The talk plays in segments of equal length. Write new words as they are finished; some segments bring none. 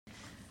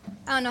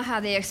I don't know how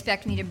they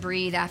expect me to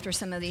breathe after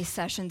some of these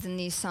sessions and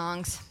these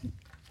songs.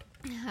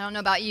 I don't know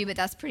about you, but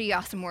that's pretty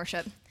awesome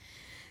worship.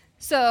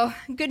 So,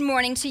 good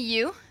morning to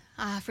you.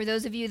 For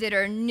those of you that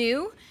are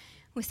new,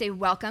 we say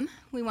welcome.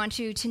 We want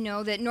you to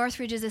know that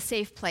Northridge is a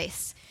safe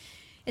place.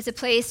 It's a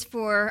place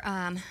for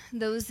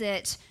those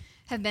that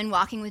have been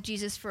walking with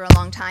Jesus for a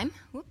long time.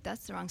 Whoop,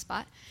 that's the wrong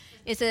spot.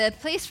 It's a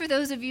place for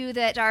those of you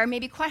that are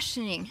maybe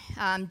questioning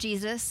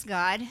Jesus,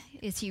 God,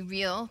 is he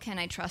real? Can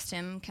I trust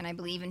him? Can I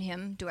believe in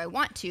him? Do I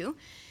want to?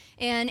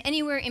 And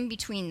anywhere in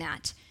between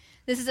that.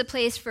 This is a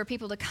place for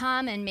people to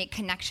come and make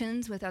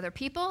connections with other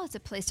people. It's a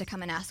place to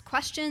come and ask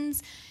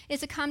questions.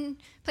 It's a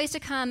place to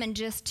come and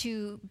just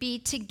to be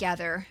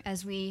together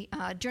as we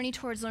journey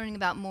towards learning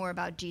more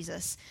about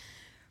Jesus.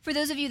 For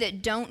those of you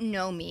that don't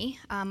know me,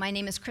 my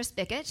name is Chris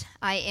Bickett.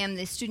 I am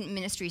the student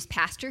ministries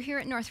pastor here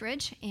at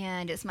Northridge,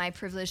 and it's my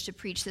privilege to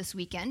preach this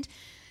weekend.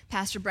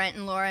 Pastor Brent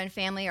and Laura and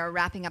family are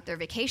wrapping up their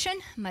vacation,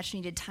 much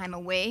needed time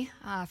away.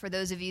 For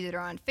those of you that are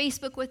on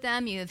Facebook with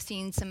them, you have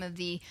seen some of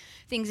the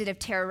things that have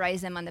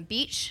terrorized them on the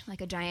beach,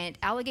 like a giant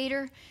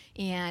alligator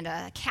and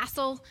a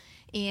castle,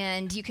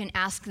 and you can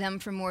ask them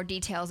for more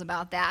details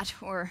about that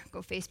or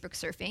go Facebook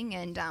surfing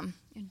and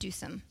do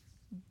some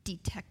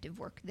detective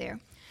work there.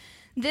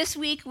 This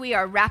week, we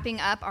are wrapping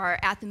up our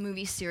At the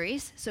Movie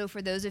series. So for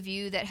those of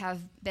you that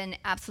have been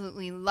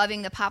absolutely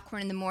loving the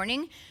popcorn in the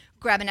morning,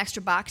 grab an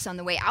extra box on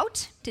the way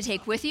out to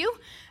take with you.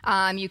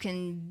 You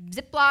can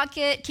Ziploc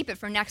it, keep it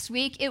for next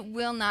week. It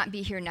will not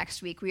be here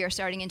next week. We are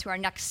starting into our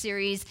next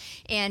series,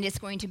 and it's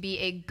going to be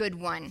a good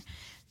one.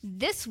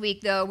 This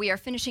week, though, we are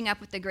finishing up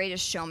with The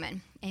Greatest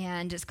Showman,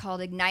 and it's called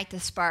Ignite the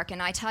Spark.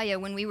 And I tell you,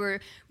 when we were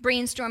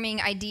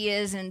brainstorming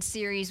ideas and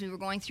series, we were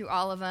going through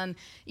all of them.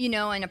 You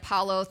know, in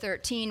Apollo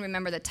 13,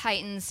 remember the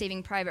Titans,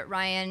 Saving Private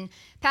Ryan.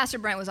 Pastor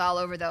Brent was all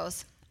over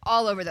those,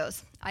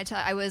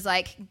 I was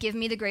like, give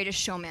me The Greatest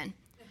Showman.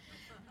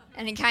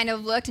 And he kind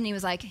of looked, and he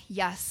was like,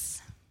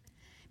 yes.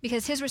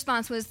 Because his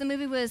response was, the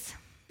movie was,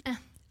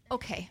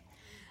 okay.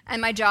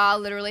 And my jaw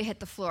literally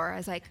hit the floor. I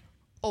was like,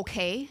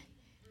 okay?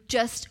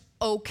 Just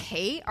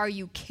okay? Are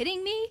you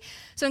kidding me?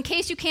 So in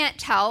case you can't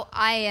tell,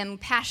 I am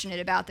passionate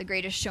about The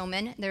Greatest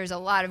Showman. There's a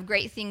lot of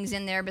great things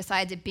in there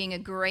besides it being a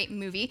great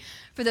movie.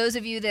 For those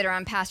of you that are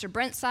on Pastor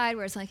Brent's side,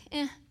 where it's like,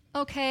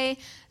 okay,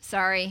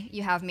 sorry,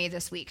 you have me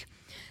this week.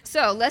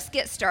 So let's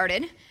get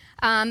started.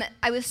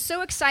 I was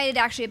so excited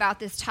actually about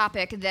this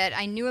topic that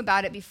I knew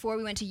about it before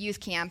we went to youth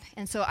camp,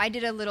 and so I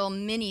did a little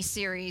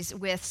mini-series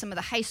with some of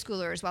the high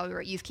schoolers while we were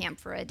at youth camp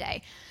for a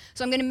day.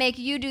 So I'm going to make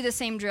you do the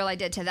same drill I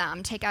did to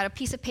them. Take out a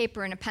piece of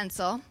paper and a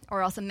pencil,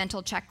 or else a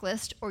mental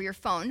checklist, or your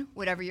phone,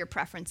 whatever your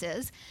preference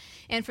is.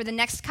 And for the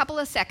next couple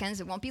of seconds,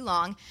 it won't be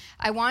long,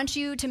 I want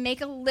you to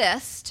make a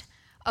list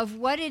of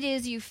what it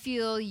is you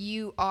feel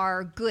you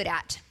are good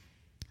at,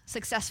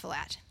 successful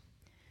at.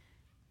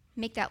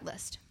 Make that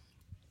list.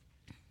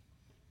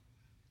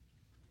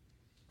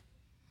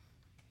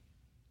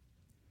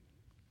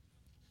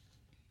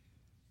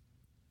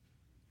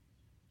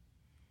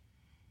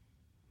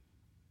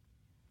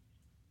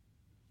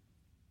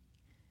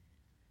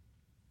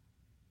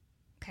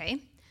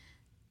 Okay,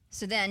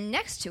 so then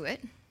next to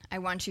it, I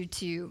want you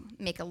to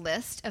make a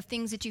list of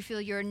things that you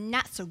feel you're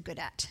not so good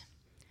at,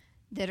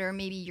 that are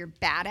maybe you're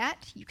bad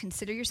at, you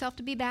consider yourself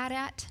to be bad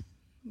at,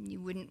 you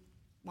wouldn't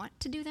want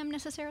to do them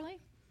necessarily.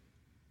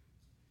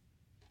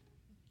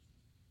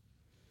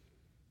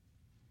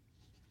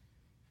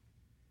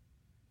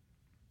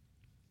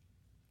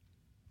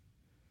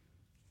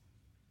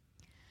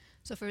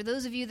 So for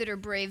those of you that are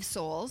brave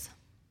souls,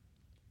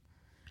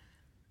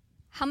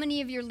 how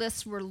many of your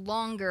lists were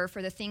longer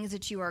for the things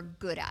that you are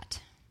good at?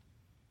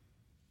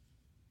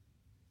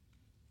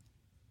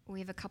 We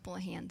have a couple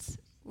of hands.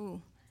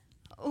 Ooh.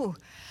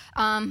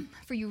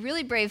 For you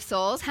really brave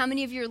souls, how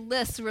many of your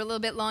lists were a little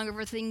bit longer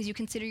for things you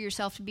consider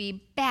yourself to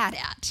be bad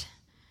at?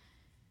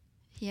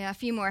 Yeah, a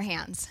few more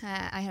hands.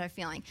 I had a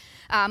feeling.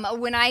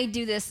 When I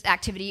do this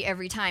activity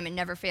every time, it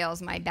never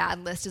fails, my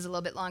bad list is a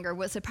little bit longer.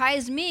 What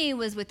surprised me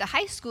was with the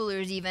high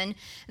schoolers even,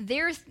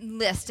 their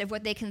list of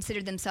what they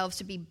considered themselves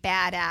to be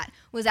bad at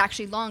was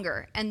actually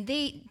longer. And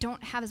they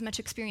don't have as much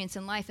experience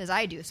in life as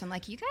I do. So I'm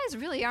like, you guys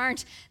really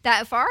aren't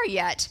that far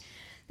yet.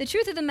 The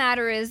truth of the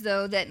matter is,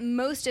 though, that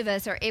most of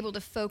us are able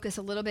to focus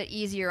a little bit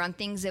easier on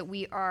things that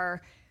we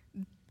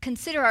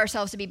consider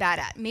ourselves to be bad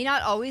at. May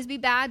not always be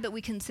bad, but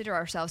we consider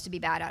ourselves to be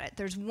bad at it.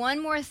 There's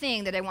one more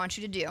thing that I want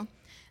you to do.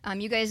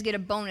 You guys get a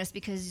bonus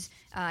because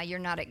you're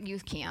not at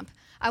youth camp.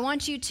 I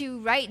want you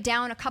to write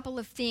down a couple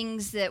of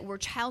things that were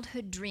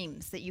childhood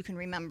dreams that you can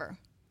remember.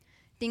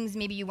 Things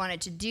maybe you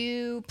wanted to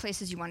do,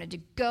 places you wanted to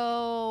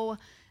go,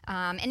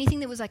 anything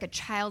that was like a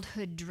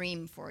childhood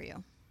dream for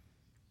you.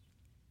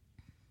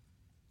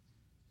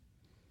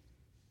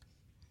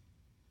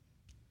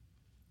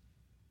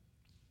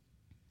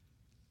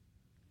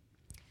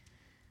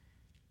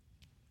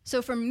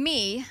 So for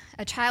me,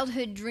 a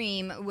childhood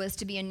dream was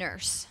to be a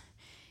nurse.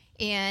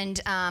 And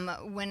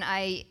when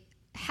I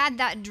had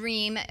that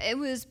dream, it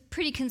was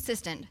pretty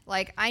consistent.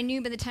 Like, I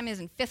knew by the time I was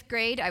in 5th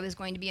grade, I was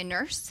going to be a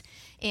nurse.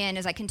 And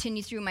as I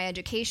continued through my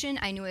education,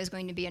 I knew I was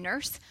going to be a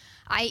nurse.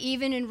 I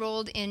even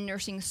enrolled in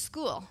nursing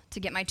school to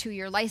get my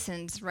 2-year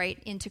license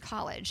right into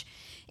college.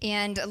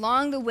 And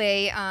along the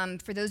way,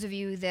 for those of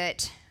you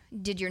that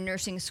did your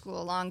nursing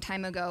school a long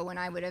time ago when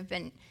I would have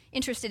been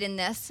interested in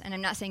this, and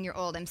I'm not saying you're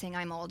old, I'm saying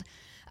I'm old,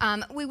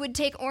 we would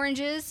take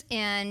oranges,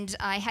 and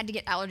I had to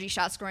get allergy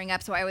shots growing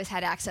up, so I always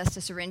had access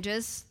to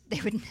syringes.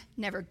 They would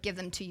never give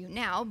them to you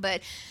now,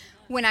 but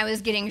when I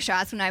was getting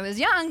shots when I was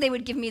young, they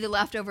would give me the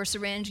leftover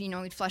syringe,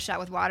 we'd flush it out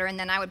with water, and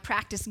then I would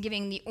practice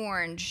giving the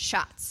orange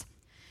shots.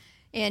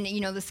 And,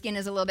 the skin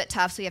is a little bit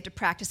tough, so you have to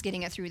practice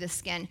getting it through the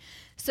skin.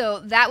 So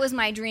that was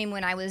my dream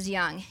when I was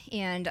young,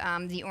 and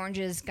the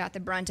oranges got the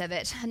brunt of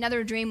it.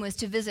 Another dream was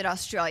to visit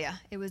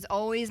Australia. It was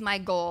always my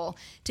goal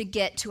to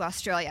get to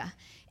Australia.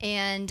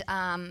 And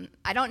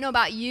I don't know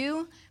about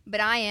you,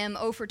 but I am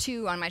 0 for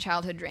 2 on my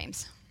childhood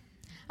dreams.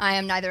 I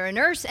am neither a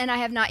nurse, and I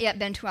have not yet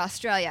been to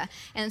Australia.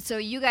 And so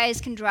you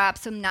guys can drop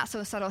some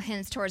not-so-subtle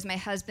hints towards my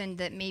husband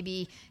that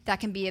maybe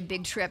that can be a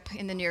big trip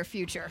in the near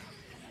future.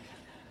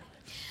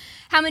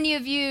 How many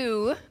of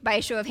you, by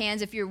a show of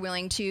hands if you're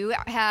willing to,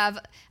 have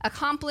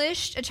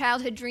accomplished a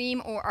childhood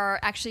dream or are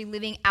actually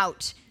living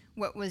out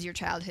what was your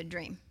childhood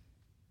dream?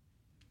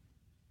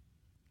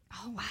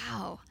 Oh,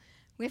 wow.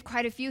 We have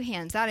quite a few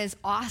hands. That is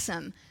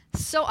awesome.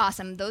 So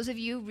awesome. Those of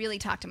you really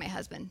talk to my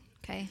husband,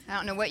 okay? I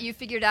don't know what you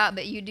figured out,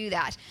 but you do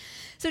that.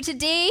 So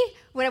today,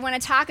 what I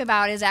want to talk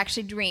about is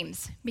actually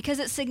dreams, because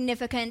it's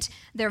significant,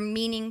 they're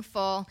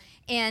meaningful,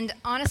 and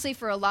honestly,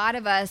 for a lot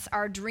of us,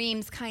 our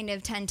dreams kind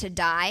of tend to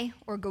die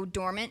or go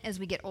dormant as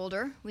we get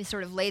older. We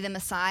sort of lay them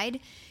aside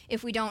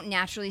if we don't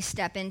naturally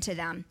step into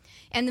them.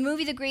 And the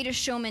movie The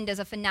Greatest Showman does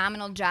a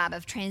phenomenal job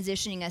of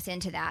transitioning us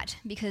into that,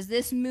 because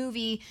this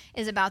movie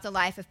is about the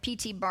life of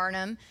P.T.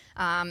 Barnum,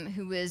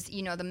 who was,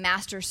 the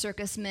master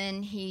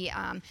circusman. He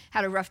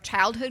had a rough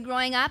childhood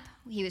growing up.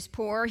 He was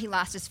poor. He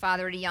lost his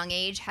father at a young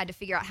age, had to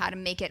figure out how to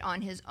make it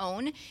on his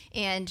own.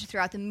 And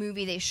throughout the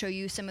movie, they show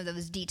you some of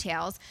those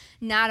details.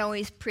 Not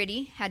always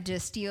pretty, had to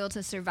steal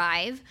to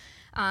survive.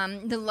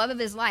 The love of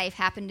his life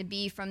happened to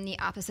be from the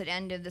opposite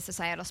end of the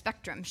societal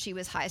spectrum. She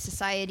was high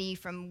society,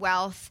 from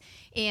wealth,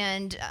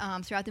 and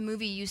throughout the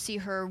movie you see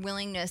her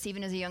willingness,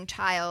 even as a young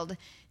child,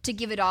 to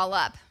give it all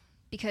up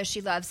because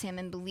she loves him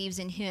and believes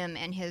in him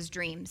and his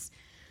dreams.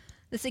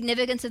 The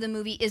significance of the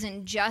movie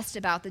isn't just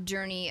about the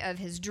journey of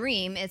his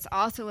dream, it's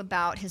also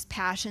about his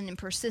passion and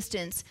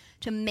persistence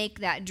to make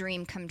that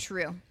dream come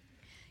true.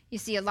 You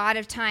see, a lot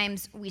of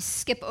times we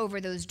skip over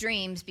those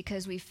dreams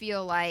because we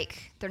feel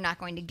like they're not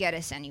going to get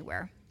us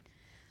anywhere.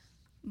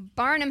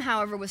 Barnum,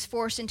 however, was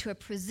forced into a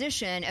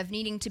position of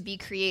needing to be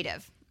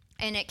creative.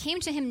 And it came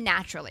to him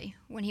naturally.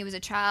 When he was a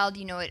child,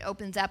 it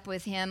opens up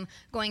with him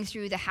going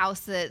through the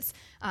house that's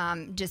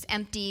just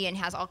empty and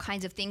has all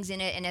kinds of things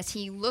in it. And as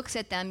he looks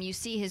at them, you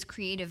see his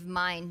creative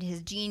mind,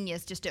 his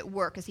genius just at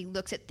work as he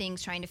looks at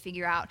things, trying to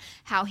figure out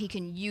how he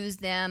can use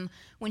them.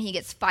 When he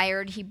gets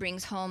fired, he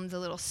brings home the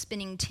little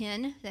spinning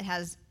tin that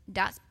has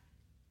dots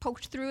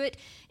poked through it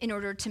in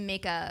order to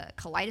make a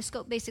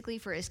kaleidoscope, basically,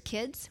 for his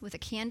kids with a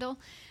candle.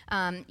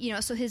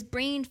 So his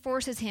brain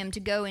forces him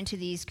to go into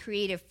these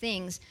creative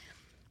things.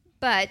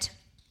 But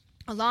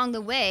along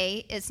the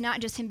way, it's not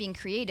just him being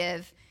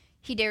creative,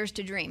 he dares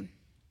to dream.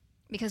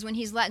 Because when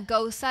he's let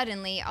go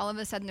suddenly, all of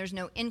a sudden there's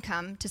no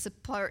income to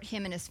support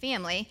him and his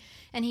family,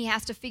 and he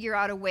has to figure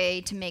out a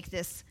way to make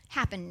this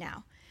happen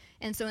now.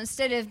 And so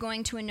instead of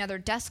going to another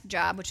desk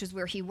job, which is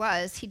where he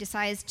was, he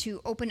decides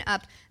to open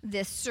up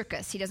this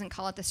circus. He doesn't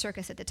call it the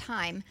circus at the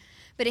time,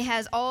 but it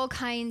has all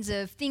kinds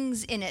of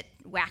things in it,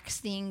 wax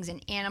things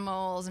and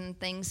animals and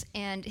things.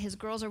 And his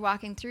girls are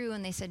walking through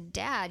and they said,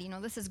 "Dad,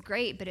 this is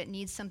great, but it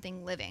needs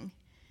something living."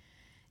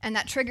 And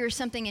that triggers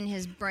something in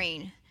his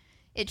brain.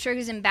 It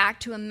triggers him back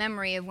to a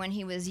memory of when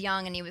he was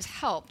young and he was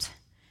helped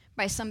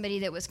by somebody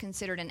that was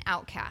considered an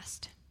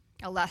outcast,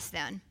 a less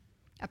than,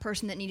 a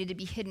person that needed to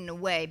be hidden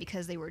away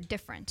because they were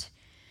different.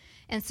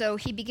 And so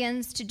he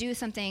begins to do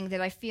something that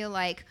I feel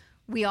like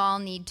we all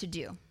need to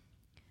do.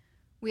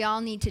 We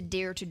all need to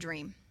dare to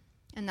dream.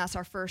 And that's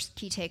our first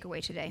key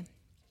takeaway today.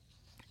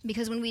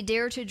 Because when we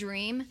dare to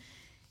dream,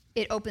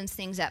 it opens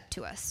things up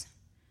to us.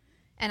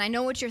 And I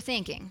know what you're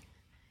thinking.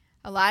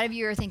 A lot of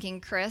you are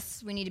thinking,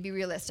 "Chris, we need to be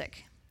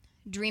realistic.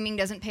 Dreaming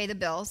doesn't pay the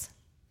bills.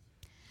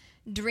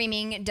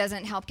 Dreaming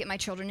doesn't help get my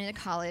children into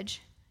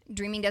college.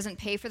 Dreaming doesn't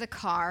pay for the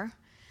car.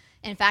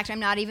 In fact, I'm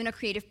not even a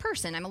creative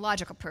person. I'm a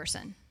logical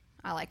person.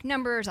 I like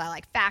numbers, I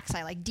like facts,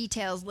 I like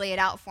details, lay it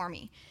out for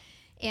me.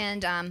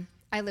 And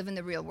I live in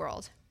the real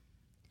world."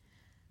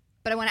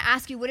 But I want to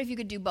ask you, what if you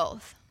could do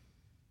both?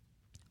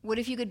 What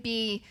if you could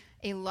be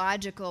a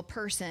logical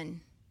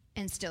person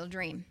and still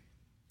dream?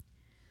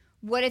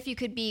 What if you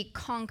could be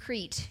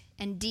concrete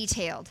and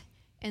detailed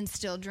and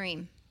still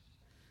dream?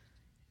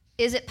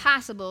 Is it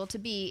possible to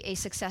be a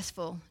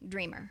successful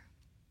dreamer?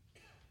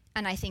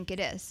 And I think it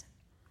is.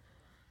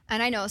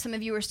 And I know some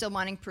of you are still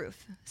wanting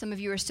proof. Some of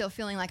you are still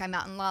feeling like I'm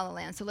out in La La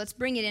Land, so let's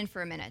bring it in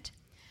for a minute.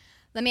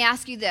 Let me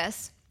ask you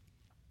this.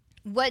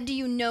 What do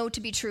you know to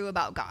be true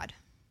about God?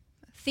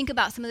 Think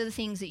about some of the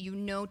things that you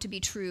know to be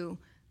true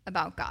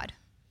about God.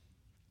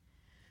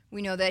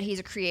 We know that he's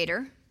a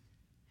creator.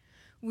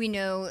 We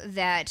know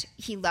that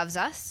he loves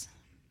us.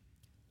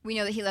 We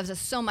know that he loves us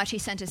so much he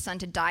sent his son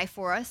to die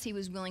for us. He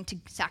was willing to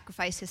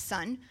sacrifice his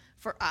son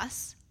for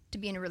us, to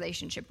be in a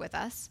relationship with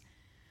us.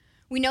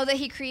 We know that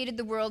he created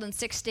the world in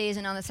 6 days,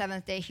 and on the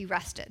seventh day he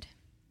rested.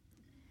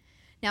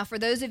 Now, for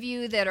those of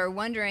you that are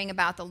wondering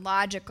about the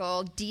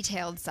logical,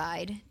 detailed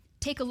side,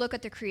 take a look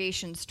at the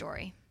creation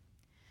story.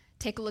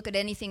 Take a look at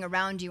anything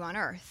around you on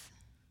earth.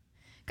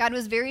 God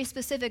was very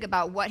specific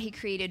about what he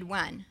created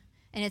when,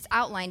 and it's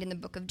outlined in the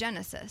book of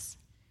Genesis.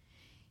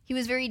 He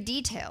was very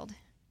detailed.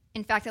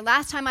 In fact, the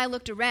last time I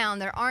looked around,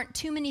 there aren't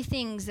too many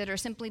things that are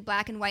simply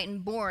black and white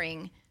and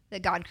boring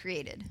that God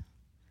created.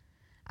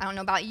 I don't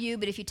know about you,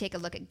 but if you take a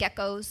look at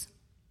geckos,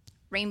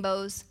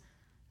 rainbows,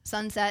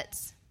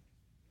 sunsets,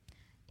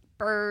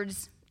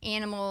 birds,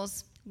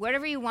 animals,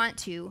 whatever you want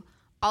to,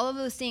 all of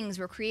those things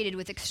were created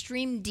with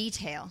extreme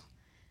detail,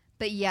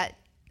 but yet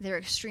they're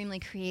extremely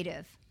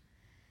creative.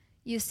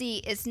 You see,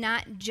 it's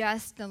not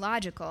just the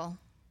logical,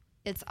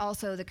 it's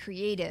also the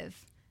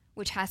creative,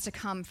 which has to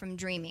come from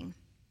dreaming.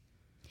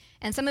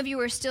 And some of you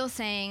are still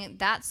saying,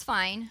 that's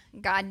fine,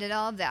 God did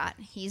all of that,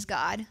 he's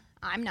God,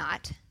 I'm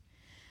not.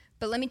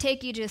 But let me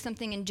take you to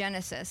something in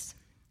Genesis.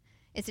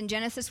 It's in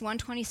Genesis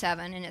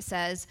 1:27, and it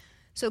says,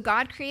 "So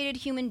God created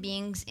human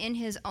beings in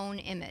his own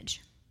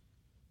image.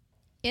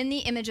 In the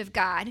image of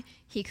God,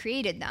 he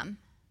created them.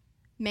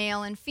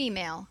 Male and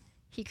female,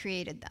 he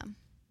created them."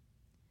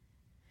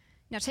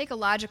 Now take a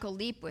logical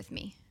leap with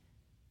me.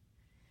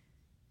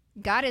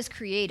 God is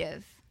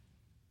creative,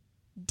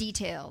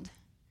 detailed,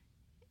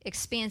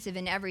 expansive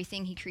in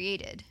everything he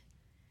created,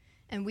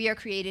 and we are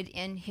created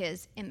in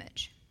his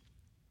image.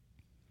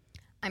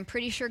 I'm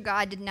pretty sure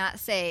God did not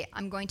say,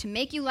 "I'm going to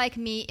make you like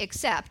me,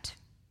 except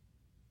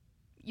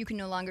you can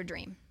no longer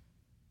dream.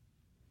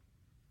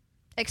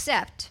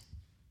 Except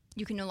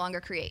you can no longer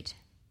create."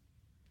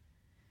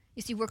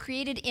 You see, we're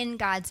created in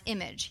God's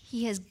image.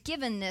 He has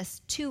given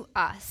this to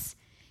us,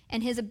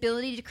 and his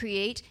ability to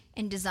create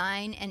and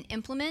design and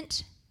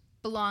implement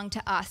belong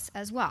to us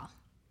as well.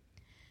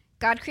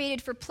 God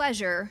created for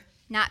pleasure,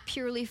 not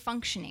purely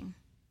functioning.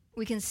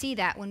 We can see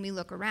that when we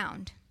look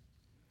around.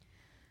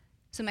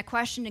 So my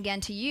question again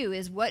to you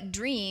is, what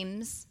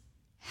dreams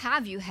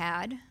have you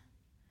had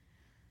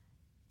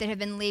that have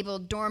been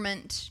labeled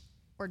dormant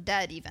or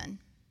dead even?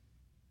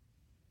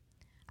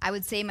 I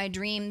would say my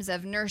dreams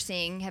of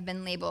nursing have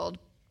been labeled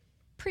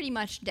pretty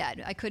much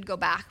dead. I could go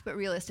back, but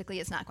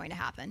realistically it's not going to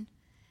happen.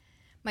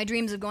 My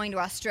dreams of going to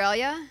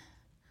Australia,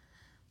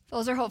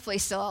 those are hopefully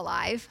still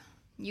alive.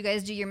 You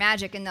guys do your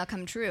magic and they'll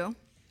come true.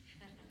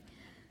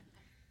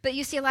 But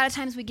you see, a lot of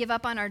times we give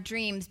up on our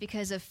dreams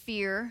because of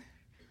fear,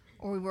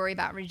 or we worry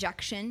about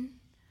rejection,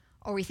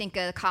 or we think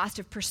the cost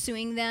of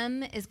pursuing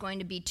them is going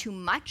to be too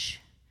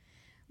much.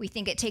 We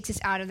think it takes us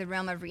out of the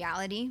realm of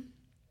reality.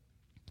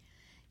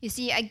 You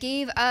see, I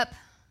gave up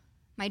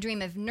my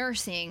dream of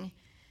nursing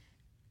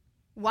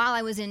while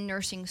I was in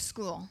nursing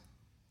school,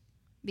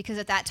 because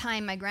at that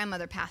time my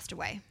grandmother passed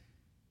away.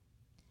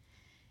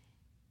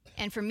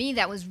 And for me,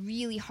 that was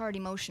really hard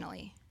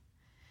emotionally.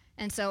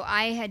 And so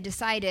I had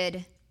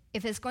decided,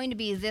 if it's going to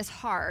be this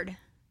hard,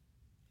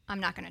 I'm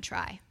not going to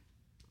try.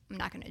 I'm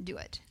not going to do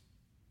it.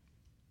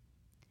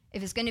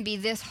 If it's going to be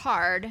this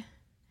hard,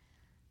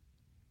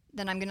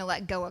 then I'm going to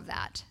let go of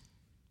that.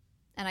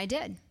 And I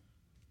did.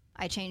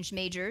 I changed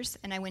majors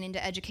and I went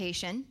into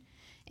education.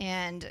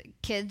 And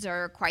kids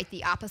are quite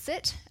the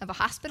opposite of a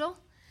hospital.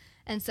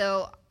 And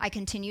so I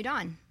continued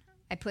on.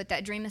 I put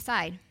that dream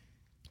aside.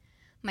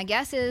 My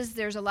guess is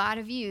there's a lot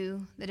of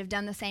you that have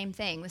done the same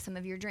thing with some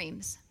of your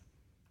dreams.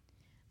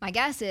 My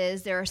guess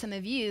is there are some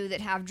of you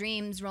that have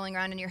dreams rolling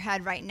around in your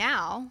head right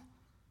now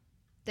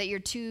that you're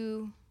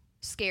too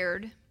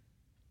scared,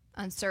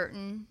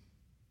 uncertain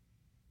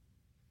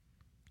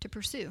to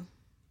pursue.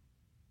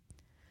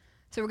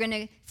 So we're going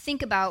to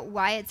think about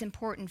why it's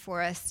important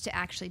for us to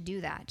actually do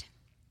that.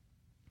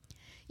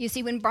 You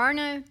see, when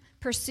Barnum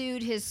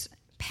pursued his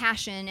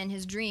passion and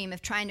his dream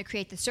of trying to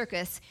create the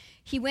circus,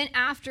 he went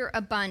after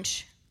a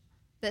bunch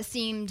that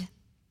seemed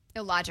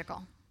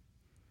illogical.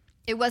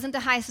 It wasn't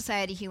the high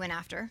society he went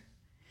after.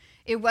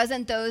 It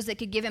wasn't those that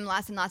could give him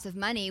lots and lots of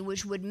money,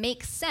 which would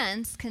make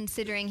sense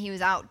considering he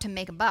was out to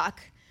make a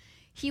buck.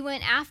 He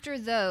went after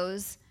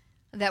those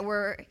that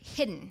were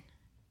hidden,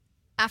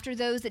 after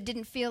those that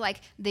didn't feel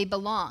like they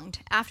belonged,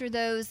 after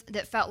those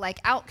that felt like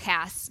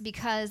outcasts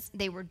because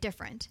they were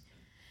different.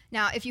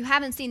 Now, if you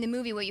haven't seen the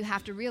movie, what you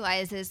have to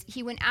realize is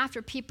he went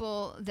after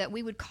people that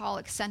we would call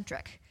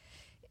eccentric,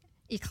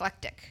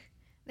 eclectic.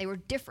 They were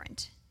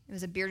different. It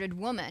was a bearded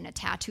woman, a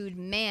tattooed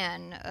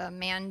man, a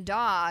man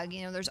dog.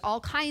 You know, there's all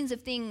kinds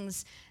of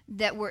things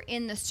that were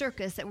in the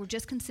circus that were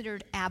just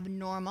considered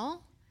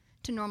abnormal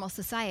to normal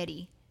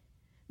society.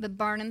 But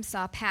Barnum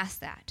saw past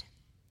that.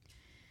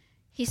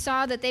 He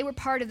saw that they were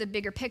part of the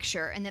bigger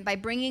picture and that by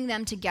bringing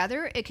them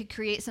together, it could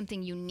create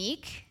something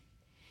unique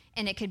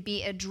and it could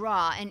be a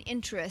draw and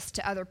interest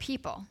to other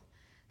people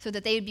so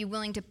that they'd be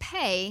willing to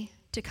pay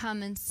to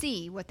come and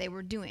see what they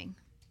were doing.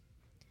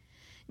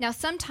 Now,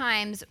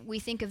 sometimes we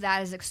think of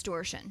that as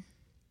extortion,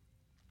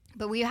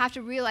 but we have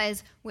to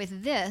realize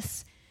with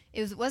this,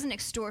 it wasn't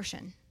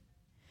extortion,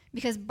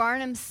 because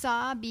Barnum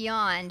saw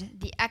beyond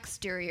the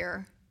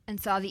exterior and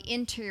saw the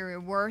interior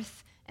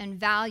worth and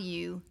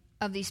value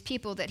of these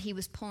people that he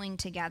was pulling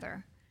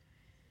together.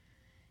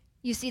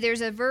 You see,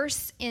 there's a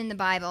verse in the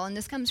Bible, and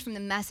this comes from the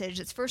Message.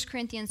 It's 1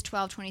 Corinthians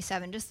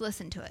 12:27. Just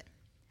listen to it.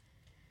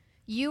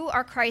 You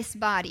are Christ's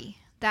body.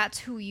 That's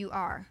who you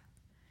are.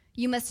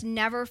 You must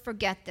never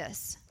forget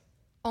this.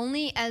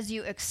 Only as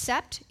you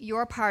accept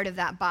your part of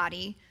that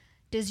body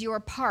does your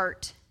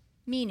part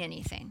mean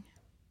anything.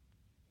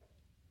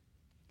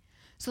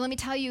 So let me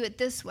tell you it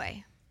this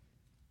way.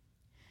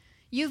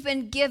 You've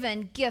been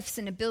given gifts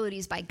and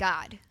abilities by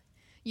God.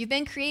 You've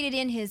been created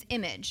in his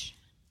image.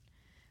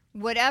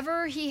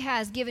 Whatever he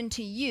has given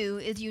to you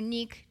is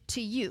unique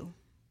to you.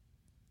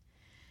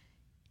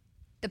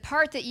 The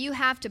part that you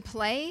have to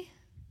play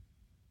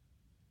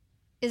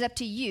is up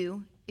to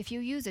you if you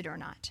use it or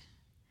not.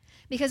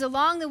 Because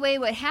along the way,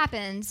 what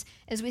happens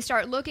is we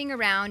start looking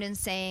around and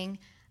saying,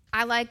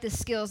 I like the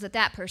skills that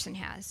that person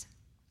has.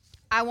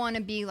 I want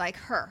to be like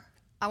her.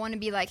 I want to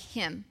be like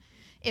him.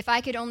 If I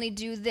could only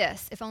do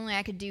this, if only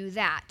I could do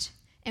that.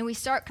 And we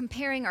start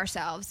comparing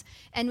ourselves,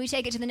 and we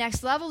take it to the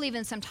next level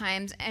even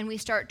sometimes, and we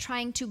start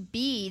trying to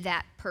be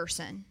that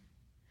person.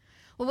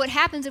 Well, what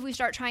happens if we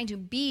start trying to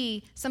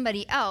be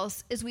somebody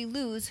else is we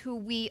lose who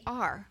we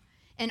are,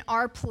 and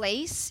our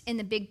place in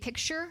the big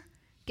picture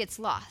gets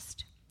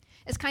lost.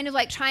 It's kind of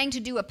like trying to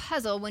do a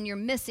puzzle when you're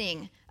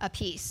missing a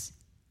piece.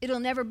 It'll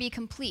never be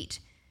complete.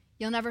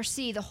 You'll never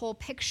see the whole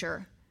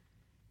picture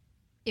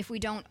if we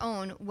don't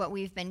own what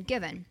we've been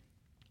given.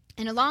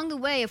 And along the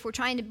way, if we're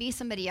trying to be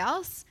somebody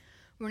else,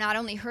 we're not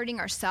only hurting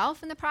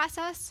ourselves in the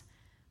process,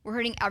 we're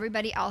hurting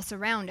everybody else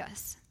around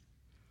us.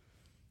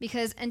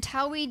 Because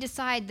until we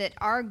decide that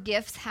our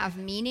gifts have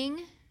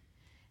meaning,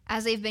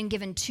 as they've been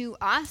given to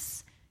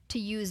us, to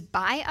use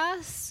by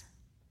us,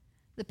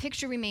 the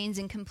picture remains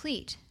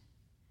incomplete.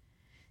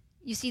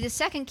 You see, the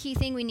second key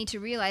thing we need to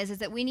realize is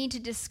that we need to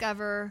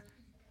discover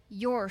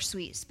your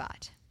sweet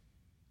spot.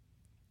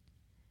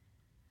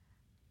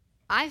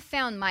 I've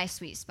found my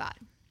sweet spot,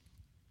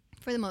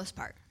 for the most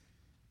part.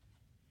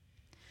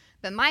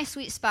 But my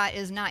sweet spot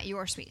is not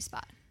your sweet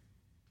spot.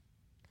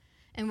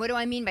 And what do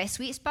I mean by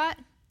sweet spot?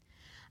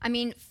 I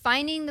mean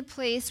finding the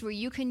place where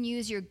you can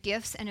use your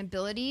gifts and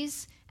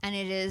abilities and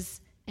it is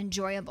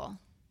enjoyable.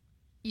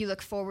 You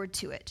look forward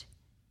to it.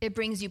 It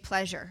brings you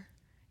pleasure.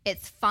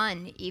 It's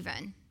fun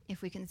even,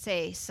 if we can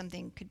say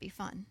something could be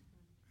fun,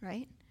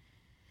 right?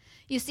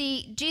 You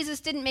see, Jesus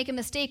didn't make a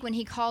mistake when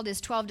he called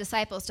his 12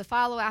 disciples to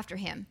follow after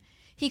him.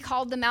 He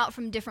called them out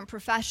from different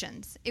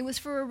professions. It was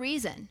for a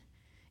reason.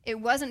 It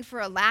wasn't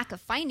for a lack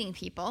of finding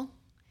people.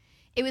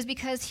 It was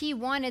because he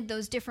wanted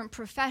those different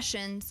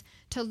professions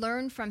to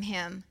learn from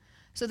him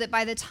so that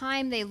by the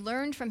time they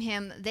learned from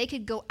him, they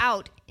could go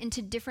out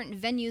into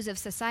different venues of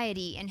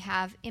society and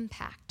have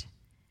impact.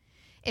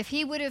 If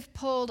he would have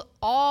pulled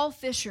all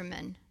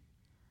fishermen,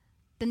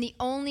 then the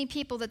only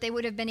people that they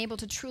would have been able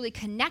to truly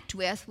connect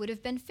with would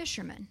have been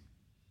fishermen.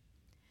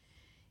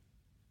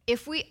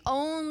 If we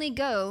only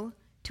go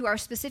to our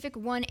specific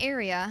one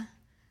area,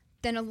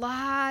 then a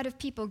lot of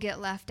people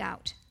get left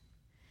out.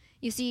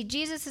 You see,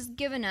 Jesus has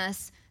given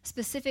us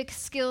specific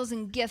skills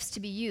and gifts to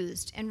be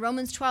used. And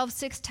Romans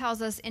 12:6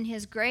 tells us in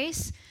his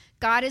grace,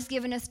 God has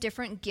given us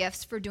different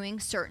gifts for doing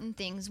certain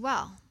things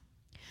well.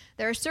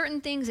 There are certain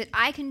things that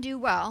I can do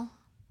well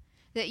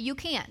that you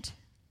can't.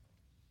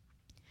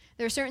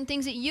 There are certain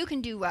things that you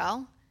can do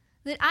well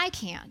that I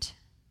can't.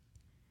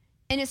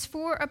 And it's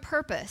for a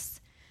purpose.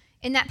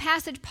 In that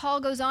passage, Paul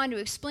goes on to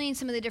explain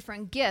some of the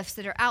different gifts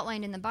that are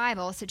outlined in the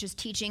Bible, such as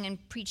teaching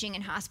and preaching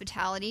and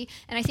hospitality.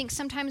 And I think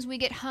sometimes we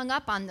get hung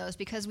up on those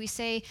because we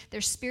say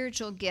they're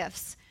spiritual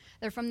gifts.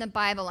 They're from the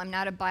Bible. I'm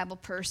not a Bible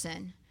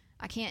person.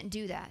 I can't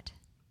do that.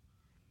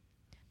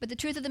 But the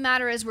truth of the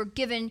matter is we're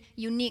given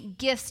unique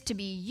gifts to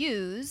be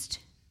used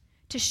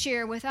to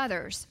share with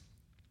others.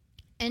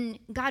 And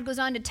God goes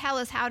on to tell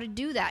us how to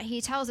do that. He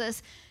tells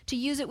us to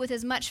use it with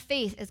as much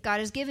faith as God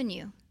has given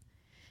you,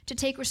 to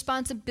take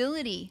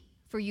responsibility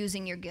for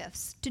using your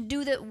gifts, to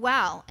do that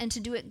well and to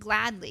do it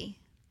gladly.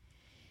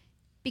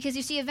 Because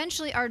you see,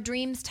 eventually our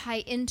dreams tie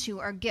into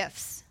our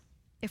gifts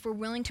if we're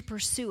willing to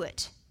pursue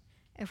it,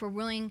 if we're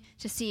willing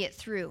to see it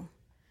through.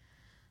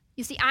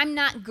 You see, I'm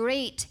not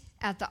great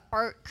at the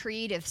art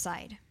creative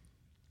side.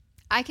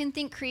 I can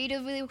think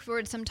creatively with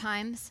words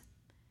sometimes,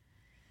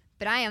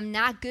 but I am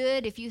not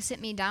good if you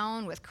sit me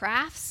down with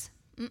crafts.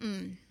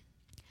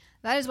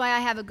 That is why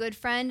I have a good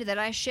friend that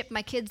I ship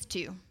my kids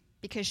to,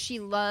 because she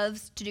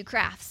loves to do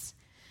crafts.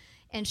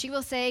 And she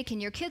will say, can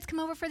your kids come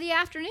over for the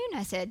afternoon?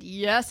 I said,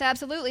 yes,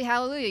 absolutely,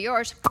 hallelujah,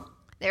 yours.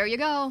 There you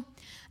go.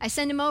 I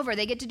send them over.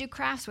 They get to do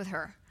crafts with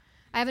her.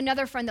 I have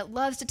another friend that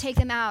loves to take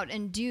them out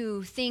and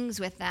do things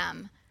with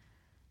them.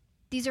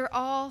 These are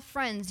all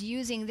friends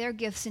using their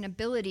gifts and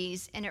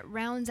abilities, and it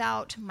rounds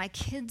out my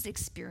kids'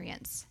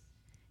 experience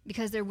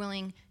because they're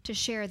willing to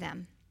share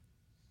them.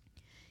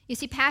 You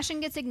see,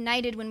 passion gets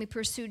ignited when we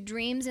pursue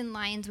dreams in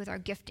lines with our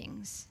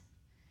giftings.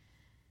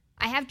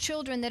 I have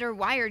children that are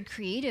wired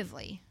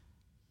creatively,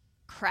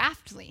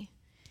 craftily.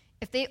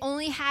 If they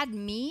only had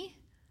me,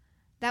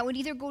 that would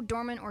either go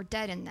dormant or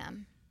dead in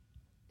them.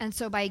 And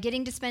so by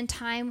getting to spend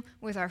time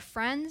with our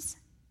friends,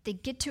 they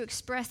get to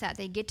express that.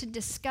 They get to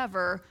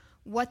discover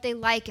what they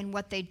like and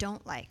what they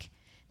don't like.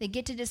 They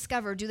get to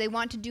discover, do they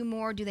want to do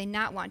more? Do they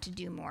not want to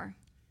do more?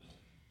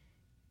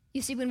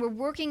 You see, when we're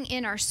working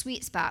in our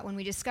sweet spot, when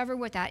we discover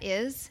what that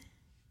is,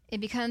 it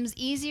becomes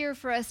easier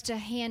for us to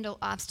handle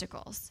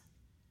obstacles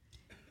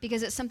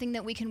because it's something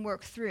that we can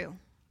work through.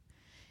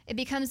 It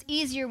becomes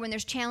easier when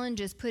there's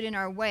challenges put in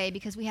our way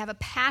because we have a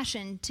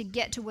passion to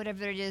get to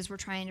whatever it is we're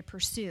trying to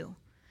pursue.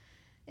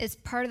 It's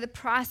part of the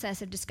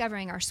process of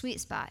discovering our sweet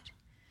spot.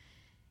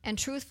 And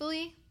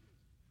truthfully,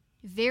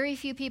 very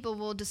few people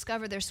will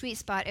discover their sweet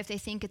spot if they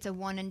think it's a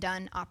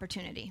one-and-done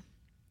opportunity.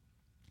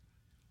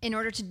 In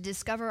order to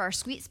discover our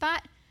sweet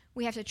spot,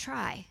 we have to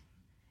try,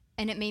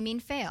 and it may mean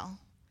fail.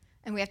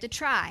 And we have to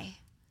try,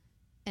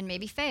 and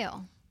maybe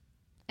fail,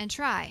 and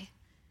try.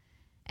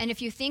 And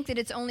if you think that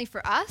it's only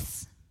for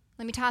us,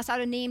 let me toss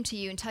out a name to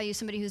you and tell you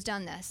somebody who's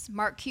done this.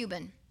 Mark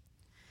Cuban.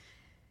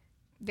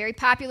 Very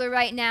popular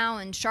right now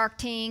in Shark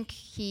Tank.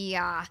 He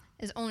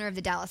is owner of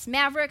the Dallas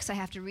Mavericks. I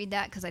have to read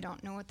that because I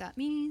don't know what that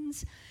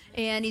means.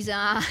 And he's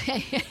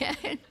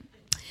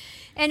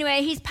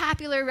anyway, he's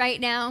popular right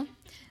now.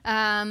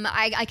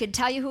 I could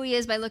tell you who he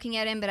is by looking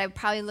at him, but I'd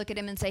probably look at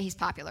him and say he's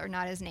popular,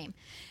 not his name.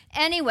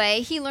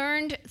 Anyway, he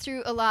learned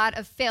through a lot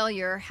of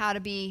failure how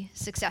to be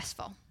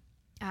successful.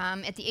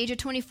 At the age of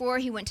 24,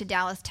 he went to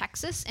Dallas,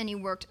 Texas, and he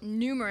worked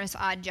numerous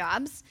odd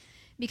jobs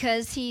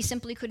because he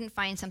simply couldn't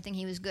find something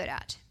he was good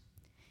at.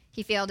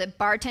 He failed at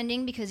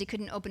bartending because he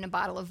couldn't open a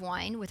bottle of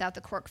wine without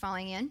the cork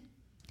falling in.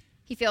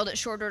 He failed at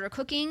short order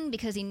cooking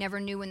because he never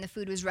knew when the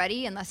food was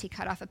ready unless he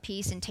cut off a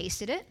piece and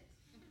tasted it.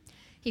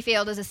 He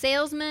failed as a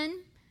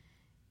salesman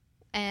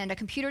and a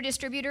computer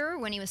distributor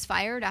when he was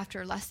fired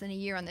after less than a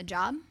year on the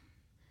job.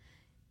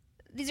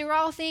 These are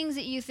all things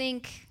that you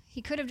think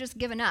he could have just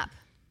given up.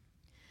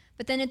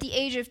 But then at the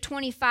age of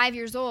 25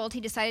 years old,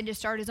 he decided to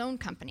start his own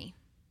company.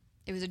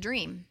 It was a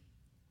dream.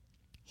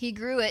 He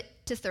grew it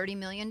to $30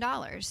 million.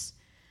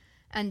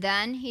 And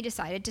then he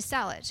decided to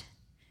sell it.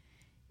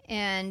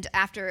 And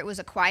after it was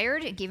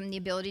acquired, it gave him the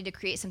ability to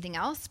create something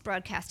else,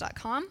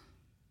 Broadcast.com,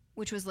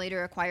 which was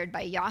later acquired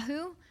by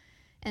Yahoo,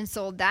 and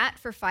sold that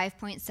for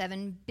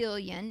 $5.7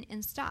 billion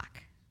in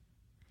stock.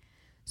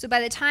 So by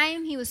the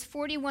time he was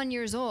 41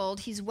 years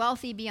old, he's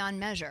wealthy beyond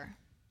measure.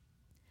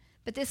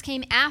 But this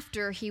came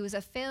after he was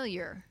a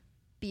failure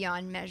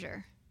beyond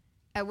measure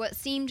at what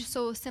seemed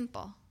so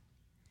simple.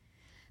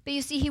 But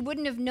you see, he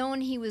wouldn't have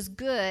known he was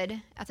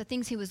good at the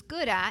things he was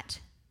good at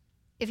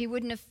if he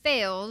wouldn't have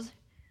failed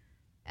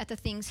at the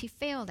things he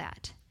failed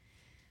at.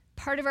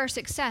 Part of our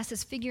success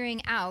is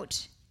figuring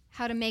out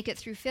how to make it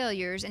through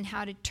failures and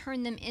how to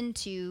turn them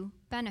into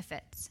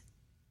benefits.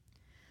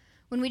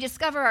 When we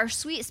discover our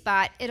sweet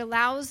spot, it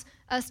allows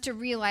us to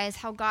realize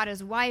how God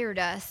has wired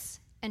us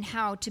and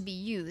how to be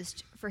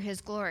used for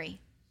his glory.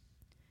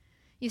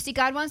 You see,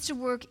 God wants to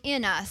work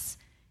in us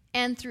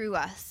and through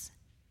us,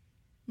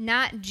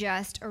 not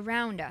just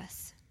around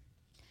us.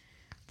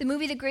 The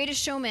movie The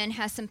Greatest Showman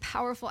has some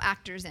powerful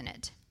actors in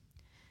it.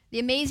 The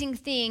amazing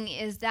thing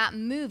is that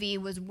movie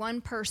was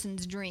one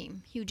person's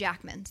dream, Hugh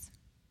Jackman's.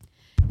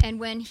 And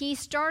when he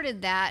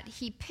started that,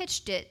 he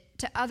pitched it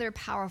to other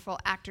powerful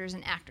actors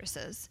and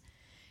actresses.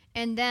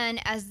 And then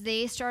as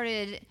they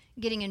started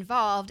getting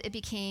involved, it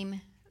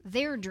became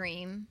their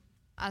dream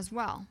as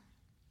well.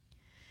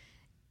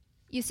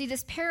 You see,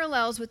 this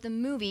parallels with the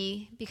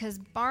movie because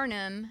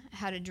Barnum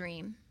had a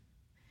dream.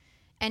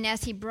 And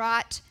as he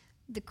brought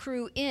the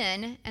crew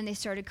in and they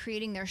started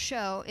creating their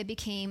show, it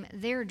became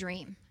their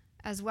dream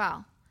as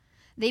well.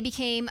 They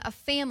became a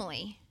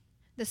family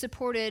that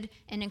supported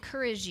and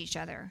encouraged each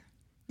other.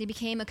 They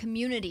became a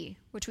community,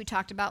 which we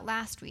talked about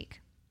last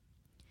week.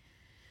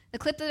 The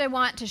clip that I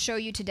want to show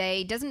you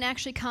today doesn't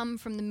actually come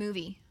from the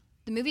movie.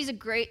 The movie's a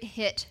great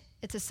hit.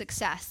 It's a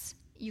success.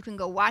 You can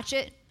go watch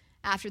it.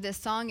 After this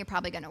song, you're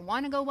probably going to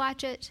want to go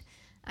watch it.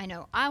 I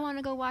know I want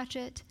to go watch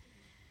it.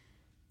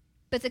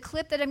 But the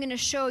clip that I'm going to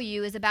show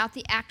you is about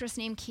the actress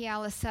named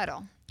Keala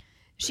Settle.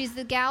 She's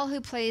the gal who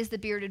plays the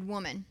bearded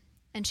woman,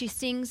 and she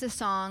sings the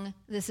song,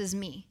 This Is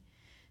Me.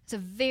 It's a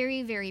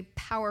very, very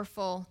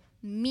powerful,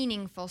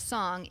 meaningful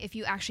song if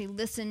you actually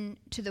listen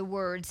to the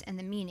words and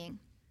the meaning.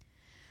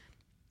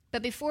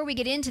 But before we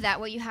get into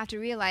that, what you have to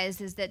realize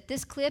is that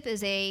this clip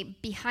is a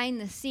behind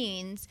the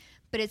scenes,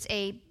 but it's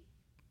a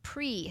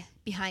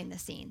pre-behind the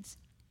scenes.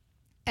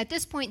 At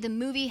this point, the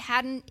movie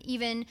hadn't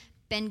even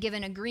been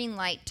given a green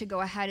light to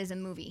go ahead as a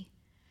movie.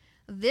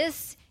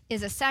 This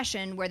is a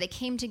session where they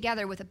came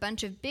together with a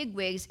bunch of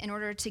bigwigs in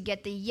order to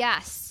get the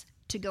yes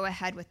to go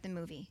ahead with the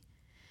movie.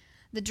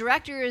 The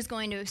director is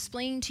going to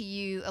explain to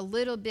you a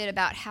little bit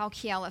about how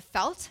Keala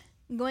felt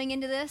going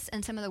into this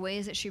and some of the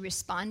ways that she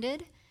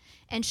responded.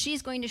 And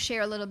she's going to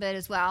share a little bit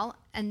as well.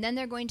 And then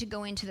they're going to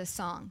go into the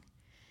song.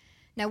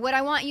 Now, what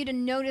I want you to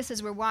notice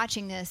as we're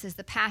watching this is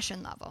the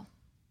passion level.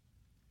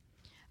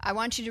 I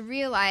want you to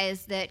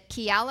realize that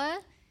Keala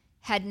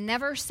had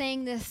never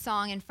sang this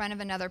song in front of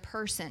another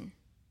person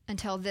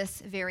until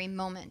this very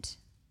moment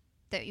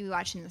that you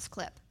watch in this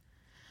clip.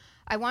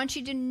 I want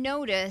you to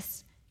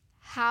notice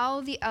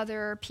how the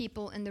other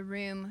people in the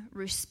room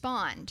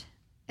respond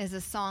as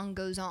the song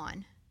goes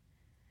on.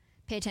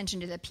 Pay attention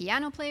to the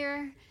piano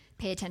player,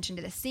 pay attention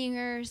to the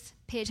singers,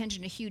 pay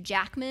attention to Hugh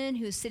Jackman,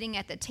 who's sitting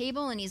at the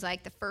table, and he's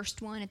like the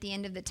first one at the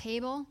end of the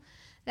table.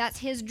 That's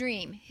his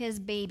dream, his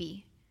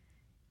baby.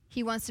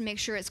 He wants to make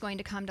sure it's going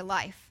to come to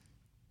life.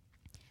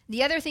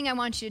 The other thing I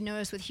want you to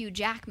notice with Hugh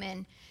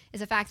Jackman is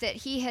the fact that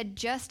he had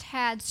just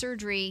had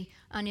surgery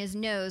on his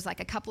nose like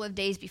a couple of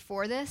days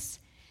before this,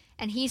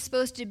 and he's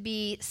supposed to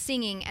be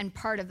singing and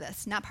part of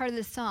this, not part of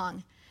the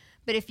song.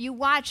 But if you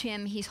watch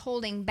him, he's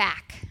holding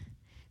back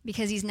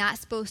because he's not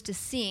supposed to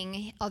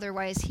sing,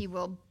 otherwise he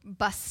will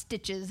bust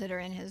stitches that are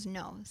in his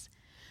nose.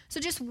 So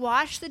just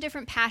watch the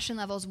different passion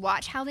levels,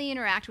 watch how they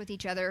interact with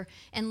each other,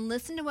 and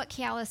listen to what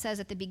Keala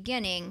says at the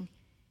beginning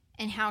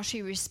and how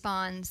she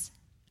responds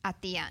at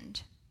the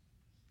end.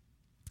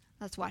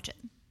 Let's watch it.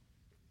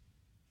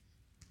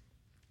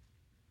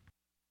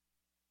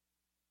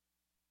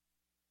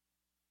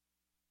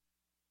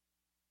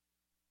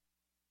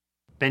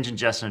 Benj and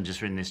Justin had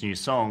just written this new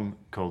song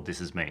called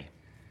This Is Me.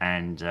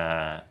 And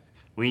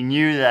we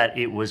knew that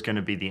it was going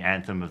to be the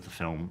anthem of the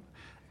film,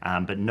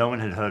 but no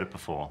one had heard it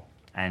before.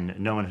 And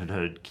no one had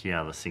heard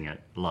Keala sing it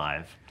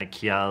live.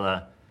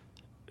 Keala,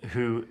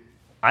 who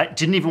I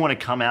didn't even want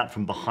to come out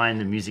from behind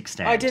the music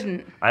stand. I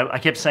didn't. I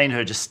kept saying to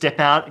her, just step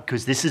out,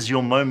 because this is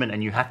your moment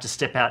and you have to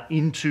step out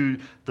into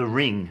the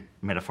ring,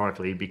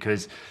 metaphorically,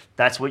 because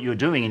that's what you're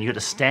doing, and you got to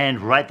stand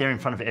right there in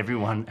front of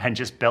everyone and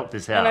just belt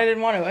this out. And I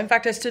didn't want to. In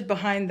fact, I stood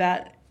behind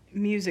that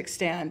music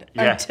stand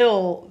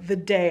until the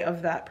day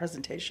of that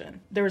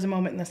presentation. There was a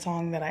moment in the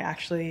song that I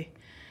actually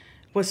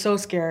was so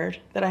scared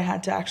that I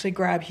had to actually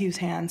grab Hugh's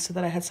hand so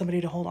that I had somebody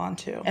to hold on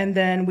to. And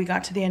then we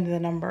got to the end of the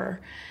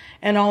number,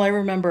 and all I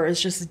remember is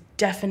just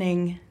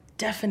deafening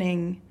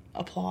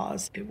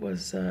applause. It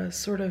was a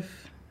sort of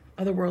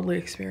otherworldly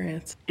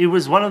experience. It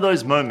was one of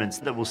those moments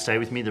that will stay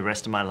with me the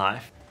rest of my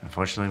life.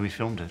 Unfortunately, we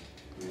filmed it.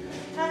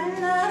 I'm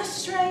not a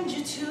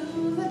stranger to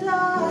the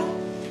dark.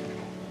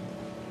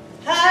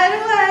 Hide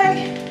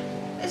away,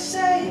 they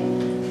say,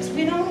 'cause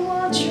we don't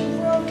want your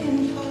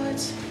broken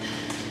parts.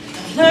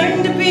 I've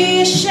learned to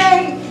be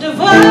ashamed of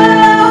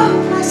all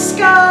my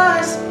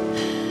scars.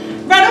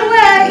 Run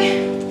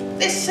away,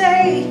 they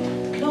say,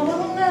 no one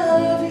will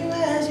love you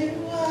as you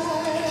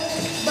are.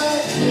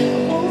 But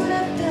I won't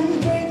let them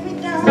break me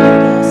down,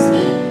 'cause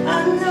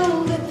I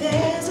know that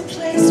there's a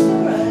place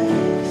for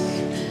us,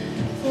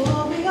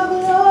 for we are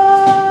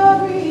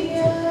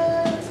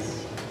glorious.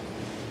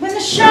 When the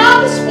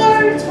sharpest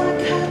words want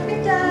to cut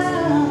me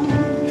down,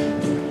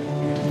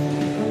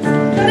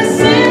 gonna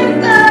sing the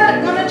blood,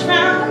 gonna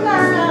drown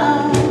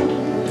out.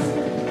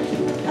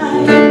 I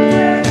am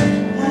hurt,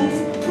 I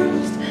am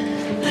bruised,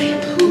 I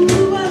am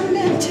who I'm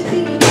meant to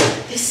be.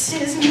 This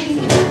is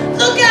me.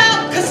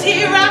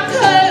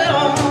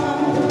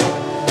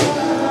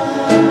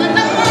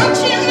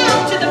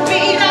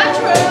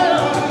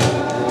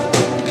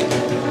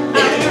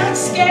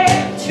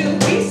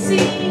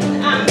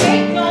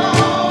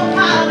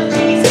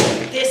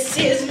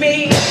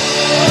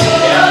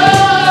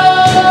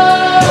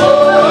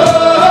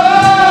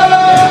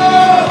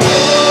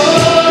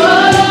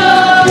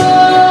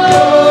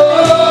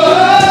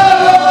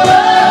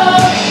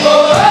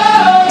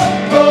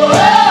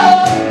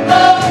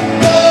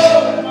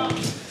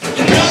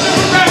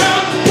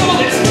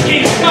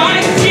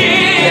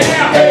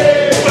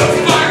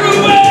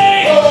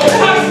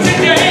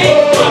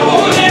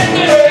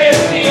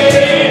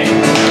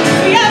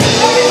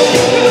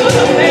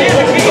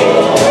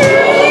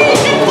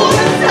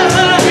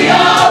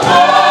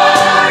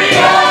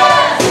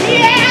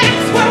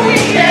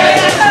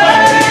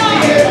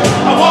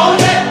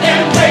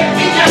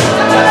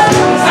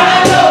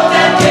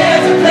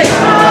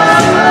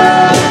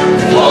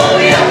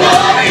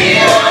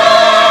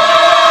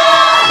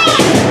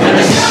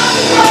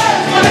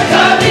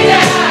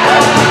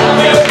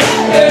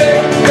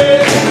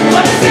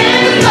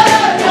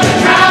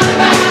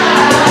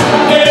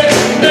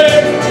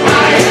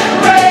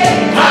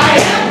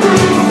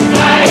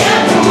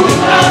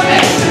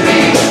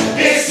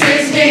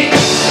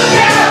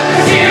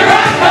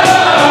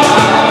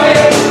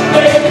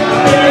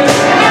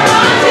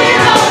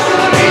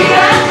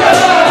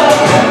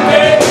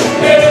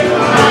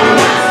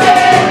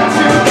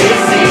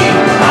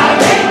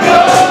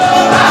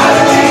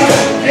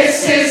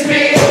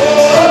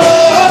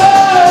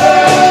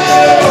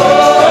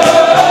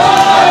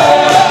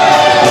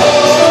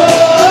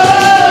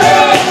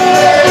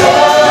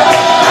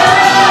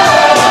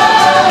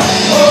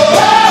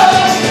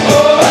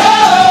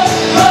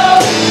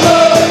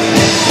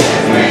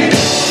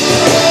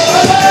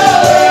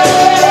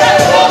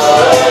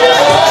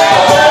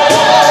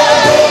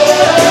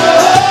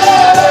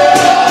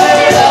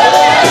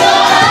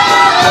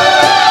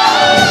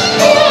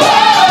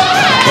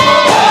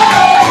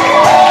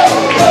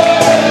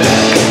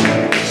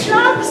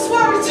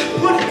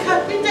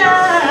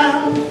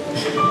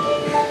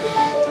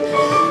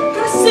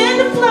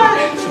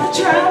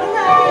 drown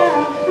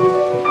around.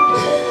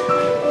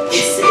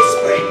 This is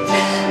brave,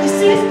 this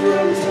is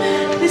bruised,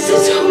 this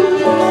is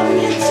who I'm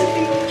meant to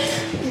be.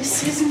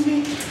 This is me.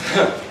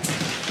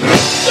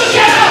 Look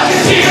out,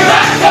 'cause here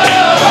I come.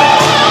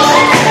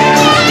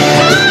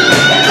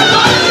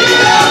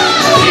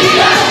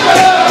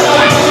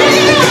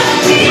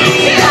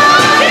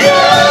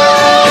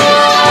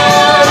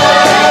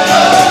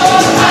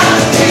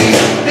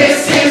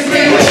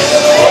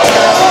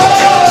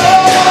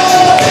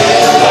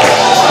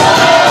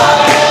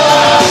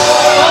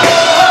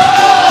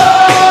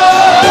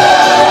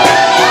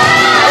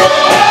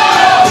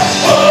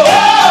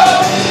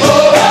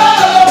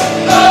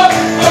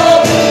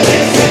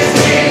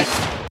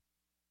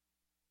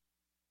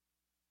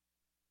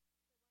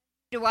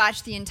 To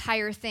watch the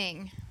entire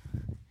thing,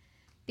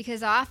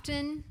 because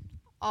often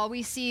all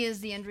we see is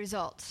the end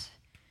result.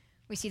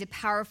 We see the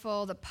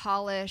powerful, the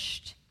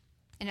polished,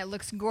 and it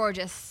looks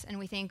gorgeous, and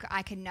we think,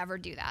 I could never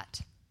do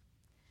that.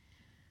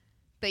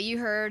 But you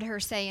heard her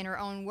say in her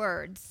own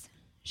words,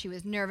 she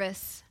was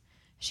nervous,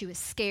 she was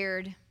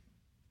scared,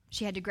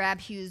 she had to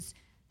grab Hugh's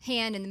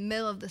hand in the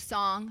middle of the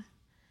song.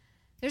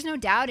 There's no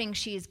doubting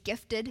she is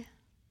gifted.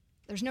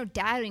 There's no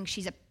doubting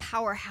she's a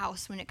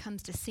powerhouse when it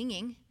comes to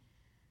singing.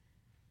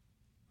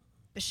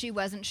 But she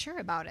wasn't sure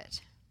about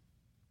it.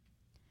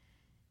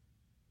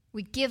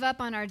 We give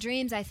up on our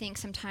dreams, I think,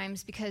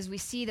 sometimes because we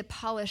see the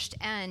polished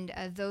end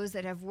of those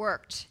that have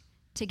worked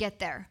to get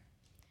there,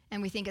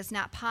 and we think it's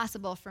not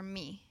possible for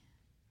me.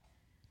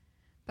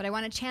 But I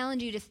want to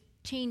challenge you to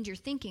change your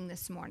thinking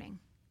this morning.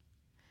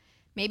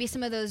 Maybe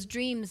some of those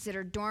dreams that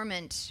are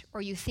dormant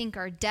or you think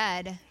are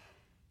dead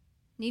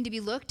need to be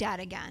looked at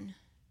again.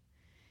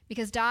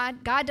 Because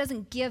God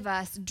doesn't give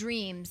us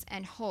dreams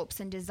and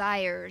hopes and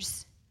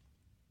desires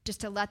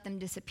just to let them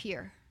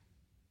disappear.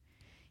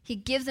 He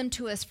gives them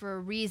to us for a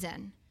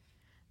reason.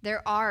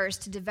 They're ours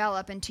to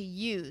develop and to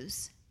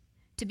use,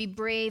 to be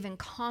brave and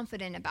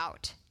confident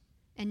about,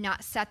 and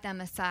not set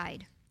them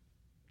aside.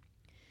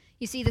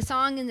 You see, the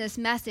song in this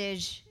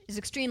message is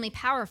extremely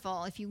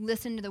powerful if you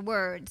listen to the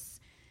words.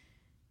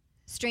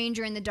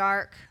 Stranger in the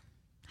dark,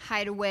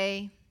 hide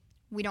away,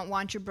 we don't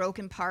want your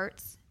broken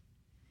parts.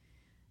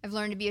 I've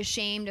learned to be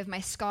ashamed of my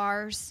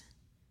scars.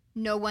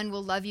 No one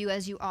will love you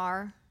as you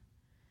are.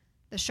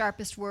 The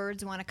sharpest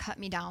words want to cut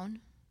me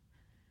down.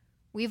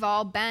 We've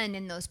all been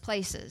in those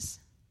places,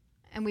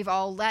 and we've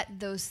all let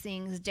those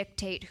things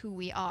dictate who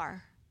we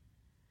are.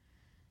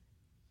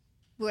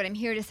 What I'm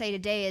here to say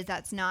today is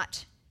that's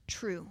not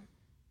true.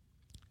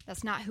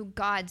 That's not who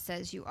God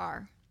says you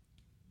are.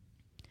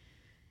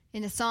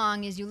 In the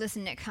song, as you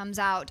listen, it comes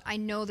out, I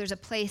know there's a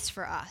place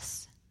for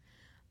us.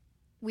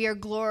 We are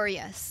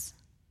glorious.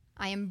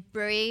 I am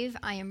brave.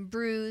 I am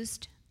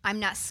bruised. I'm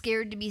not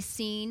scared to be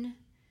seen.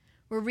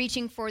 We're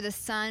reaching for the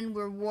sun.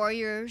 We're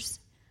warriors.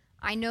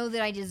 I know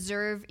that I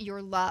deserve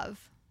your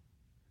love.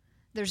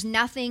 There's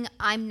nothing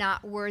I'm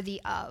not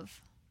worthy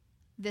of.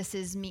 This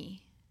is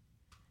me.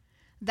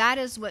 That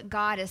is what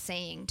God is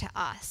saying to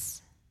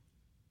us.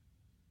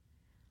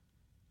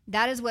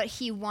 That is what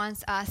he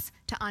wants us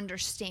to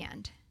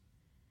understand.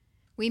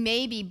 We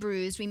may be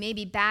bruised, we may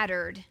be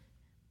battered,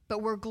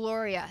 but we're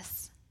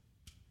glorious.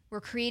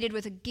 We're created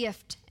with a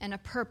gift and a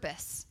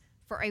purpose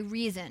for a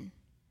reason.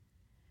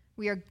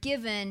 We are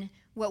given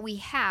what we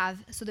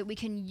have so that we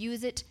can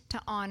use it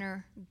to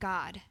honor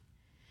God.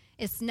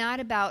 It's not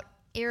about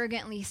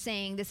arrogantly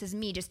saying, this is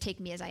me, just take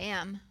me as I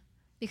am,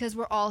 because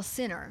we're all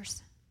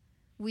sinners.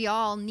 We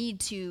all need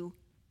to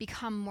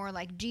become more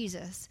like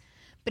Jesus.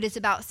 But it's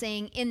about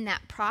saying in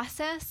that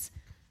process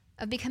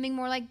of becoming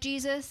more like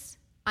Jesus,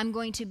 I'm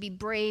going to be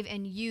brave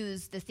and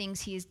use the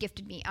things he has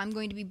gifted me. I'm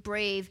going to be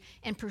brave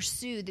and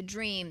pursue the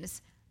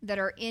dreams that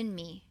are in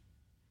me.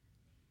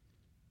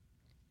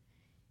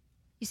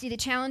 You see, the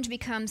challenge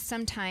becomes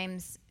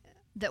sometimes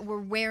that we're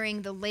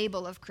wearing the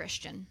label of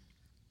Christian,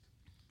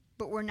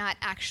 but we're not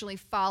actually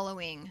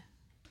following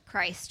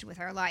Christ with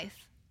our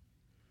life.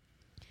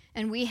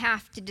 And we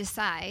have to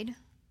decide,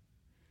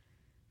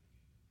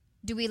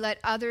 do we let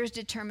others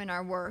determine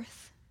our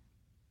worth,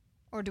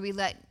 or do we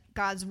let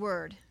God's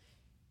word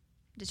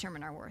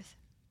determine our worth?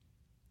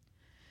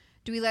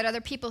 Do we let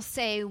other people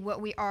say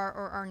what we are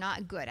or are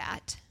not good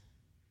at,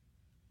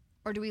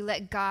 or do we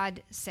let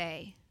God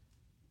say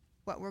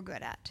what we're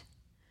good at?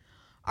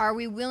 Are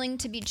we willing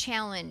to be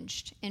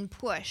challenged and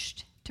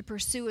pushed to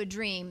pursue a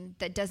dream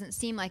that doesn't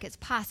seem like it's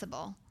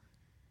possible,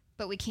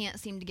 but we can't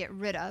seem to get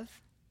rid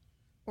of?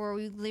 Or are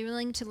we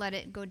willing to let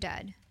it go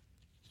dead?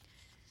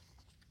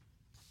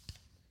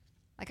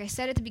 Like I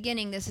said at the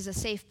beginning, this is a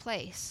safe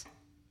place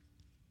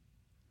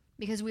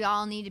because we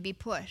all need to be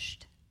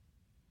pushed.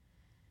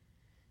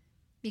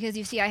 Because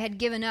you see, I had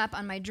given up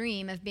on my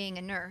dream of being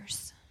a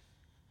nurse.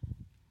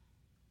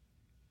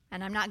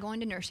 And I'm not going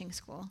to nursing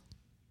school.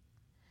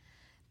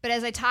 But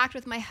as I talked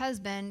with my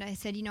husband, I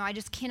said, I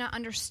just cannot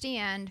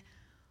understand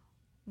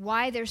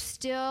why there's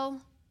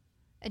still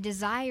a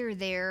desire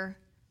there,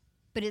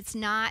 but it's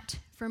not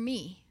for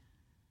me.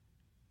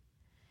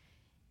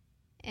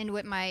 And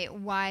what my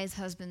wise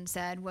husband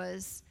said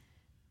was,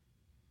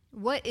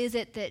 What is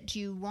it that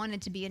you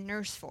wanted to be a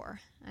nurse for?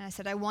 And I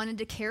said, I wanted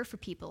to care for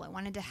people. I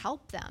wanted to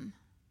help them.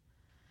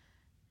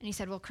 And he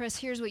said, well, Chris,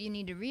 here's what you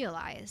need to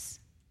realize,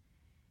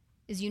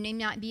 is you may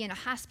not be in a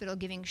hospital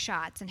giving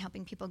shots and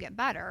helping people get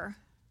better,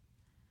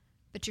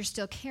 but you're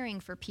still caring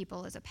for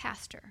people as a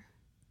pastor.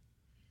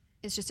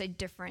 It's just a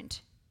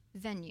different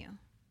venue.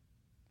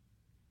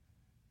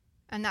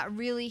 And that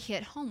really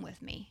hit home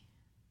with me.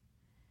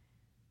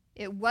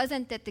 It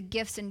wasn't that the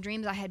gifts and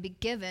dreams I had been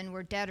given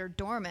were dead or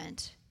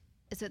dormant.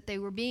 It's that they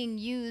were being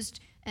used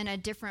in a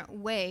different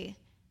way,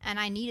 and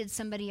I needed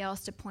somebody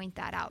else to point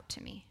that out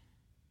to me.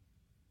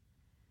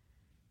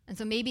 And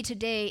so maybe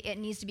today it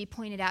needs to be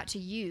pointed out to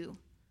you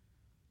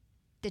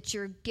that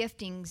your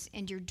giftings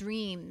and your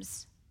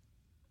dreams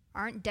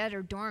aren't dead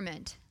or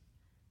dormant,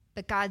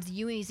 but God's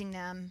using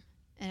them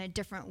in a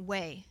different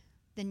way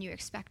than you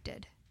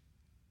expected.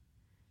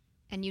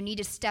 And you need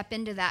to step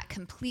into that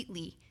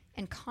completely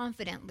and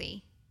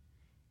confidently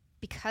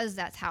because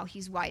that's how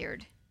he's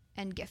wired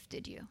and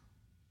gifted you,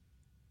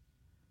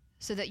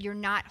 so that you're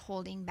not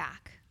holding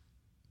back,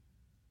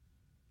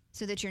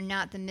 so that you're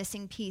not the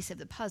missing piece of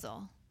the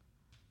puzzle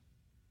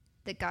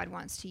that God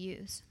wants to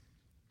use.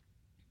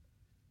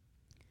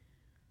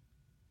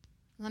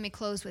 Let me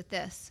close with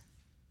this.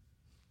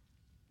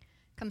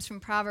 It comes from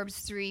Proverbs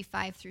 3,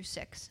 5 through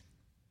 6.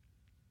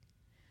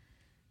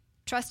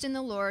 Trust in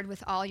the Lord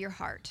with all your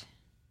heart.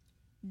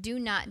 Do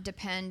not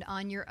depend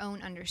on your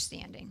own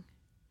understanding.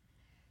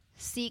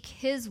 Seek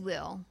his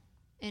will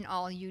in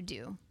all you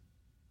do,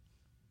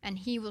 and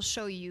he will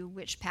show you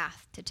which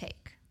path to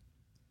take.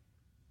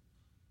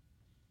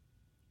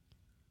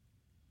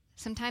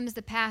 Sometimes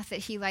the path that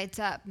he lights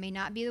up may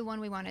not be the one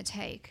we want to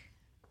take,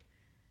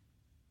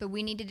 but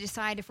we need to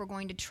decide if we're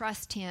going to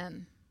trust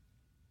him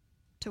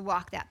to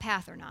walk that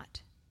path or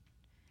not.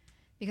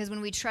 Because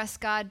when we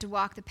trust God to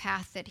walk the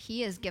path that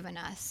he has given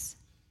us,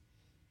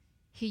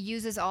 he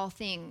uses all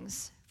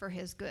things for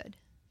his good.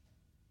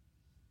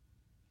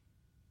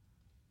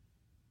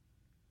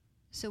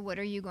 So what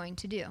are you going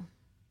to do?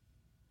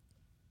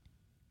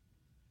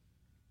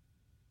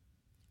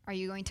 Are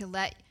you going to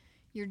let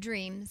your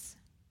dreams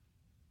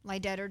lie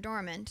dead or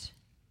dormant,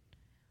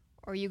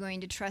 or are you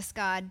going to trust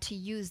God to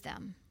use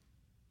them?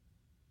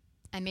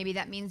 And maybe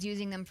that means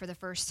using them for the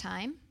first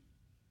time,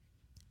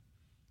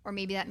 or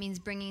maybe that means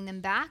bringing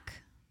them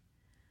back,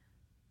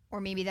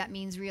 or maybe that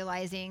means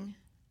realizing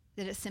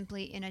that it's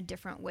simply in a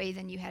different way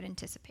than you had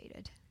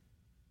anticipated.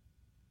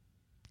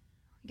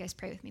 You guys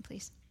pray with me,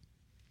 please.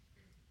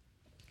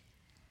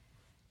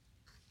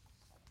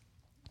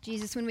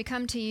 Jesus, when we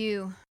come to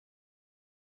you,